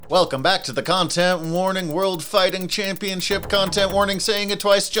Welcome back to the Content Warning World Fighting Championship. Content warning, saying it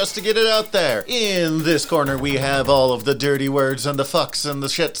twice just to get it out there. In this corner, we have all of the dirty words and the fucks and the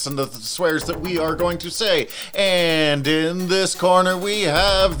shits and the swears that we are going to say. And in this corner, we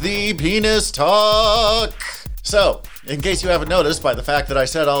have the penis talk. So, in case you haven't noticed by the fact that I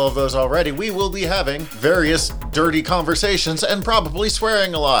said all of those already, we will be having various dirty conversations and probably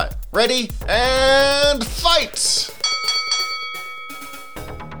swearing a lot. Ready? And fight!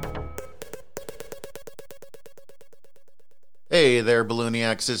 Hey there,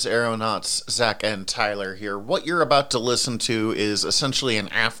 Ballooniacs, it's Aeronauts, Zach and Tyler here. What you're about to listen to is essentially an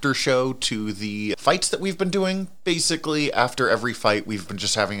after show to the fights that we've been doing. Basically, after every fight, we've been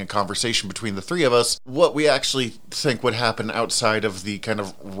just having a conversation between the three of us, what we actually think would happen outside of the kind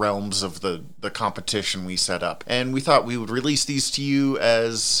of realms of the competition we set up. And we thought we would release these to you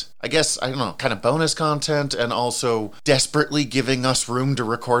as, I guess, I don't know, kind of bonus content, and also desperately giving us room to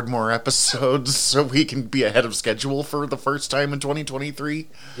record more episodes so we can be ahead of schedule for the first time in 2023.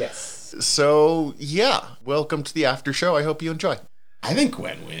 Yes. So, yeah, welcome to the after show. I hope you enjoy. I think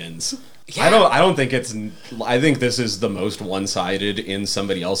Gwen wins. Yeah. I don't think I think this is the most one-sided in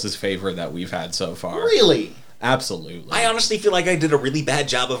somebody else's favor that we've had so far. Really? Absolutely. I honestly feel like I did a really bad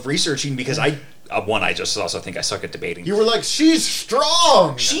job of researching because I just also think I suck at debating. You were like, she's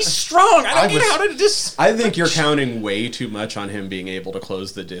strong! She's strong! I don't get how to just... I think you're counting way too much on him being able to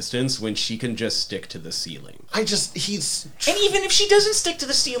close the distance when she can just stick to the ceiling. And even if she doesn't stick to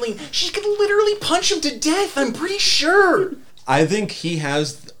the ceiling, she can literally punch him to death, I'm pretty sure! I think he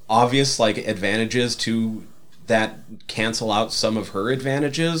has obvious, advantages to that cancel out some of her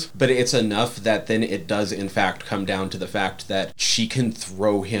advantages, but it's enough that then it does in fact come down to the fact that she can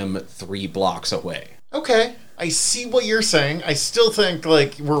throw him 3 blocks away. Okay, I see what you're saying. I still think,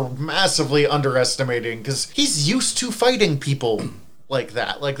 we're massively underestimating, because he's used to fighting people like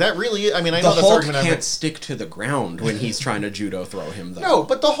that. Like, that really, I know the that's Hulk argument can't stick to the ground when he's trying to judo throw him, though. No,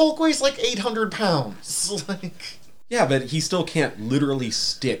 but the Hulk weighs 800 pounds. Yeah, but he still can't literally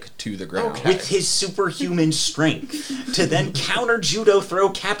stick to the ground. Okay. With his superhuman strength to then counter judo throw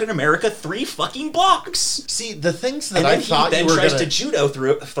Captain America 3 fucking blocks. See, the things that And I then thought he then you were tries gonna... to judo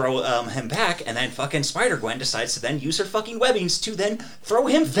throw him back, and then fucking Spider-Gwen decides to then use her fucking webbings to then throw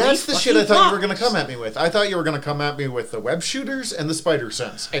him 3 That's the shit I fucking thought you were blocks. going to come at me with. I thought you were going to come at me with the web shooters and the spider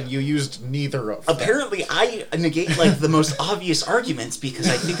sense, and you used neither of them. Apparently, I negate, the most obvious arguments because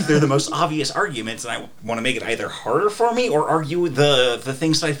I think they're the most obvious arguments, and I want to make it either harder for me or argue the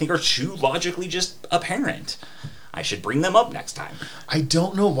things that I think are too logically just apparent. I should bring them up next time. I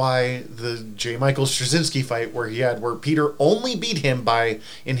don't know why the J. Michael Straczynski fight where Peter only beat him by,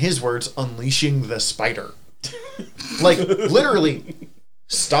 in his words, unleashing the spider. Literally,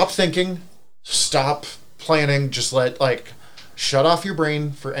 stop thinking, stop planning, just shut off your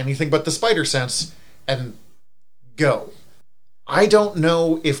brain for anything but the spider sense, and go. I don't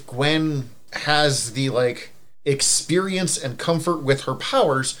know if Gwen has the, experience and comfort with her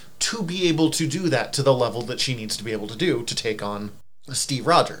powers to be able to do that to the level that she needs to be able to do to take on Steve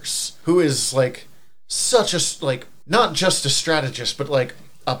Rogers, who is such a not just a strategist, but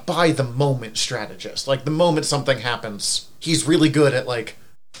a by the moment strategist. The moment something happens, he's really good at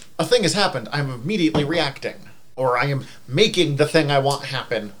a thing has happened, I'm immediately reacting, or I am making the thing I want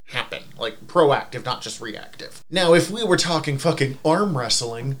happen. Proactive, not just reactive. Now, if we were talking fucking arm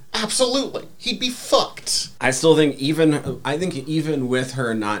wrestling, absolutely, he'd be fucked. I still think even with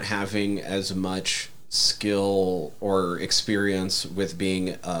her not having as much skill or experience with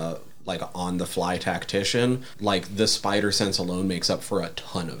being on-the-fly tactician, the spider sense alone makes up for a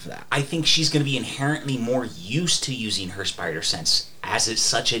ton of that. I think she's going to be inherently more used to using her spider sense as it's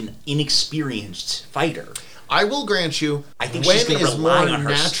such an inexperienced fighter. I will grant you, I think Gwen she's going to is rely more on her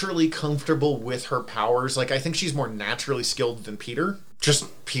naturally comfortable with her powers. I think she's more naturally skilled than Peter. Just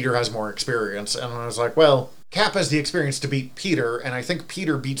Peter has more experience. And I was like, well, Cap has the experience to beat Peter, and I think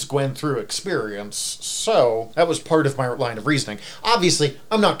Peter beats Gwen through experience. So that was part of my line of reasoning. Obviously,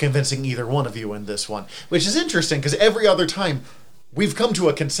 I'm not convincing either one of you in this one, which is interesting because every other time we've come to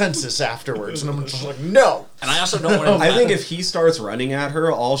a consensus afterwards, and I'm just like, no. And I also don't want to... I think if he starts running at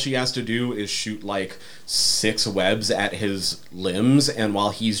her, all she has to do is shoot 6 webs at his limbs, and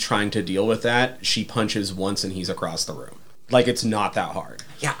while he's trying to deal with that, she punches once and he's across the room. It's not that hard.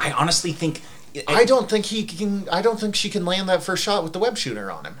 Yeah, I honestly think... I don't think she can land that first shot with the web shooter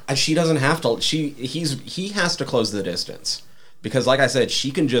on him. And she doesn't have to. He has to close the distance. Because like I said,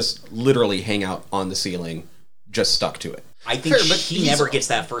 she can just literally hang out on the ceiling, just stuck to it. I think Fair, but he never gets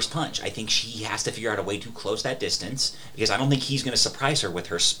that first punch. I think she has to figure out a way to close that distance, because I don't think he's going to surprise her with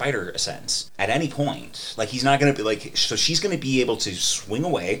her spider sense at any point. Like, he's not going to be like... So she's going to be able to swing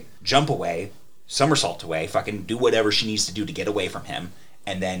away, jump away, somersault away, fucking do whatever she needs to do to get away from him,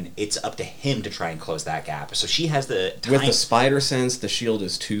 and then it's up to him to try and close that gap. So she has the time... With the spider sense, the shield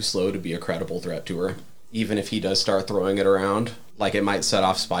is too slow to be a credible threat to her. Even if he does start throwing it around. Like, it might set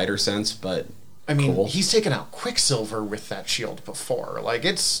off spider sense, but... I mean, cool. He's taken out Quicksilver with that shield before. Like,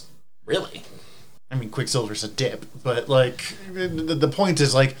 it's... Really? I mean, Quicksilver's a dip, but, like, the point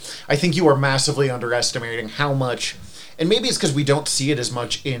is, like, I think you are massively underestimating how much... And maybe it's because we don't see it as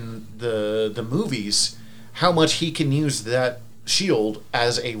much in the movies, how much he can use that shield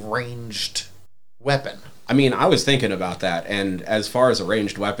as a ranged weapon. I mean, I was thinking about that, and as far as a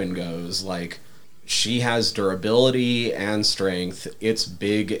ranged weapon goes, like, she has durability and strength. It's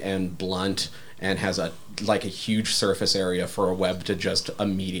big and blunt and has a huge surface area for a web to just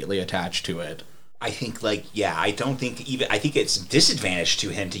immediately attach to it. I think, like, yeah, I don't think even... I think it's disadvantage to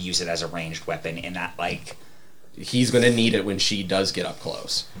him to use it as a ranged weapon, and not, like... He's going to need it when she does get up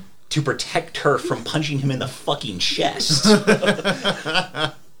close. To protect her from punching him in the fucking chest.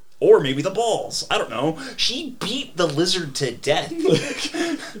 Or maybe the balls. I don't know. She beat the lizard to death.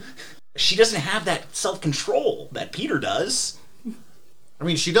 She doesn't have that self-control that Peter does. I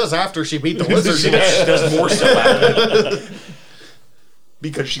mean, she does after she beat the lizard. She does more stuff after.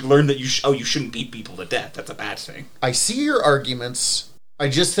 Because she learned that you shouldn't beat people to death. That's a bad thing. I see your arguments. I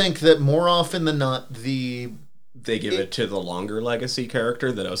just think that more often than not, they give it to the longer legacy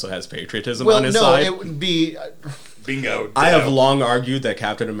character that also has patriotism on his side. It would be... Bingo. I have long argued that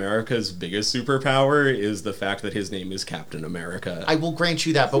Captain America's biggest superpower is the fact that his name is Captain America. I will grant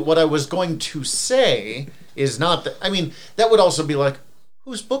you that, but what I was going to say is not that... I mean, that would also be like,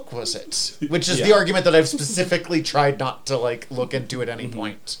 whose book was it? Which is the argument that I've specifically tried not to, like, look into at any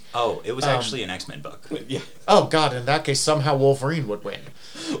point. Oh, it was actually an X-Men book. Yeah. Oh, God, in that case, somehow Wolverine would win.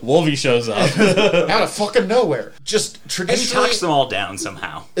 Wolvie shows up. Out of fucking nowhere. Just And he traditionally... talks them all down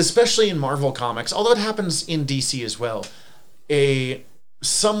somehow. Especially in Marvel Comics, although it happens in DC as well,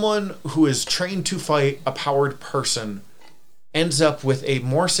 someone who is trained to fight a powered person ends up with a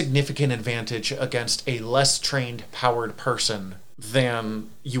more significant advantage against a less trained powered person than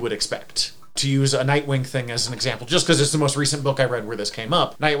you would expect. To use a Nightwing thing as an example, just because it's the most recent book I read where this came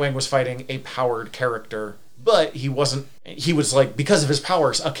up, Nightwing was fighting a powered character, but he was, like, because of his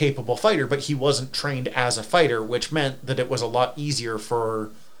powers, a capable fighter, but he wasn't trained as a fighter, which meant that it was a lot easier for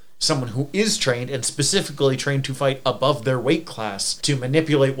someone who is trained, and specifically trained to fight above their weight class, to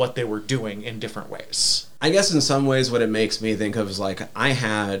manipulate what they were doing in different ways. I guess in some ways what it makes me think of is, like, I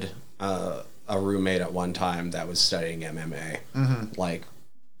had a roommate at one time that was studying MMA. Mm-hmm. Like,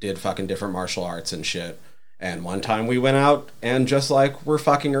 did fucking different martial arts and shit. And one time we went out and just, like, we're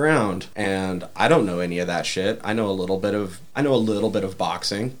fucking around. And I don't know any of that shit. I know a little bit of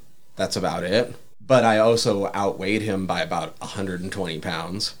boxing. That's about it. But I also outweighed him by about 120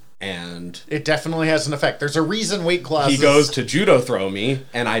 pounds. And it definitely has an effect. There's a reason weight classes... He goes to judo throw me,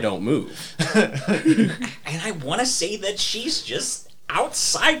 and I don't move. And I want to say that she's just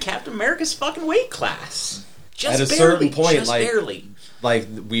outside Captain America's fucking weight class. Just at a barely, certain point, just like, barely. Like,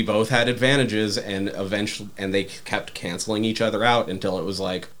 we both had advantages, and eventually, and they kept canceling each other out until it was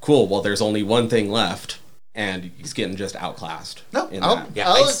like, cool, well, there's only one thing left, and he's getting just outclassed. No,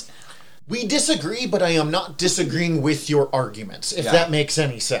 we disagree, but I am not disagreeing with your arguments, if that makes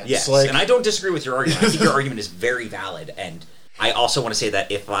any sense. Yes, like, and I don't disagree with your argument. I think your argument is very valid, and I also want to say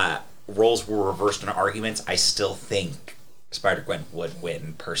that if roles were reversed in arguments, I still think Spider-Gwen would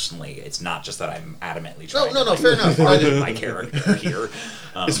win, personally. It's not just that I'm adamantly trying No, fair enough. my character here.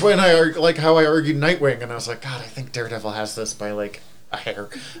 It's when how I argued Nightwing, and I was like, God, I think Daredevil has this by, like, a hair.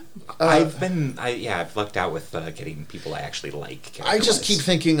 I've lucked out with getting people I actually like. I just keep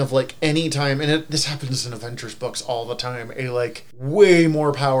thinking of, like, any time, and this happens in Avengers books all the time, a, like, way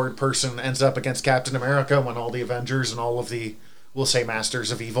more powered person ends up against Captain America when all the Avengers and all of the, we'll say,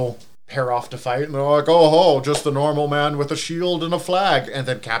 Masters of Evil pair off to fight, and they're like, oh, just a normal man with a shield and a flag, and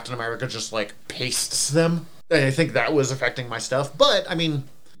then Captain America just, like, pastes them. And I think that was affecting my stuff, but, I mean,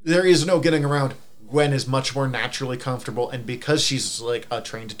 there is no getting around. Gwen is much more naturally comfortable, and because she's, like, a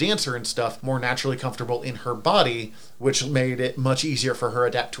trained dancer and stuff, more naturally comfortable in her body, which made it much easier for her to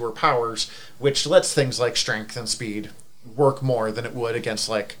adapt to her powers, which lets things like strength and speed work more than it would against,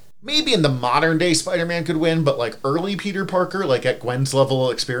 like, maybe in the modern day Spider-Man could win, but, like, early Peter Parker, like, at Gwen's level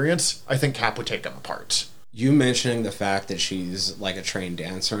of experience, I think Cap would take him apart. You mentioning the fact that she's, like, a trained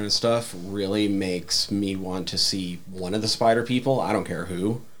dancer and stuff really makes me want to see one of the Spider people, I don't care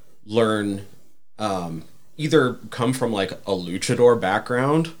who, learn either come from like a luchador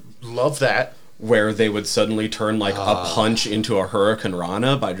background Love that. where they would suddenly turn like a punch into a Hurricane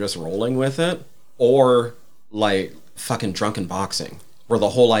Rana by just rolling with it, or like fucking drunken boxing, where the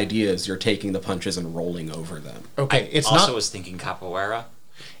whole idea is you're taking the punches and rolling over them. Okay, it's also not was thinking capoeira.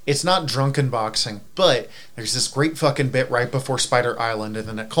 it's not drunken boxing, but there's this great fucking bit right before Spider Island, and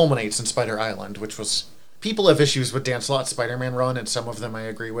then it culminates in Spider Island, which was... People have issues with Dan Slott's Spider-Man run, and some of them I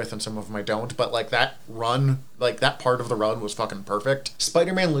agree with, and some of them I don't, but, like, that run, like, that part of the run was fucking perfect.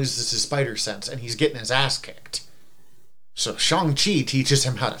 Spider-Man loses his spider sense, and he's getting his ass kicked. So Shang-Chi teaches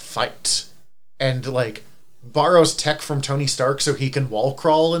him how to fight. And, like, borrows tech from Tony Stark so he can wall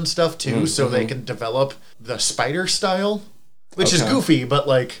crawl and stuff, too, so they can develop the spider style, which is Okay. goofy, but,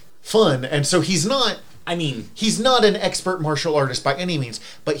 like, fun. And so he's not... I mean, He's not an expert martial artist by any means,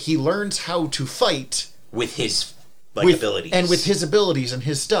 but he learns how to fight with his abilities. and with his abilities and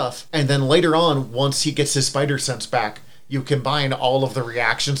his stuff. And then later on, once he gets his spider sense back, you combine all of the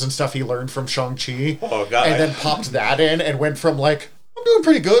reactions and stuff he learned from Shang-Chi. Oh, God. And then popped that in and went from like, I'm doing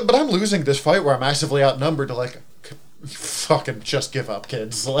pretty good, but I'm losing this fight where I'm massively outnumbered to like, fucking just give up,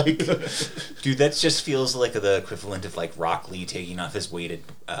 kids. Like, Dude, that just feels like the equivalent of like Rock Lee taking off his weighted,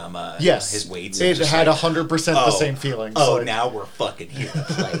 yes, his weights. it Just had like, 100% the same feelings. Oh, like, now we're fucking here to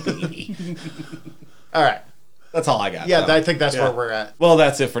play, baby. all right. That's all I got. Yeah, though. I think that's where we're at. Well,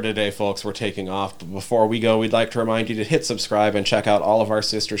 that's it for today, folks. We're taking off. But before we go, we'd like to remind you to hit subscribe and check out all of our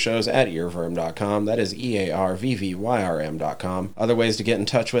sister shows at earworm.com. That is EARVVYRM.com. Other ways to get in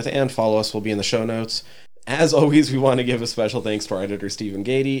touch with and follow us will be in the show notes. As always, we want to give a special thanks to our editor, Stephen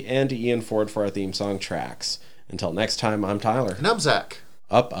Gady, and to Ian Ford for our theme song tracks. Until next time, I'm Tyler. And I'm Zach.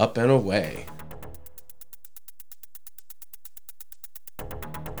 Up, up, and away.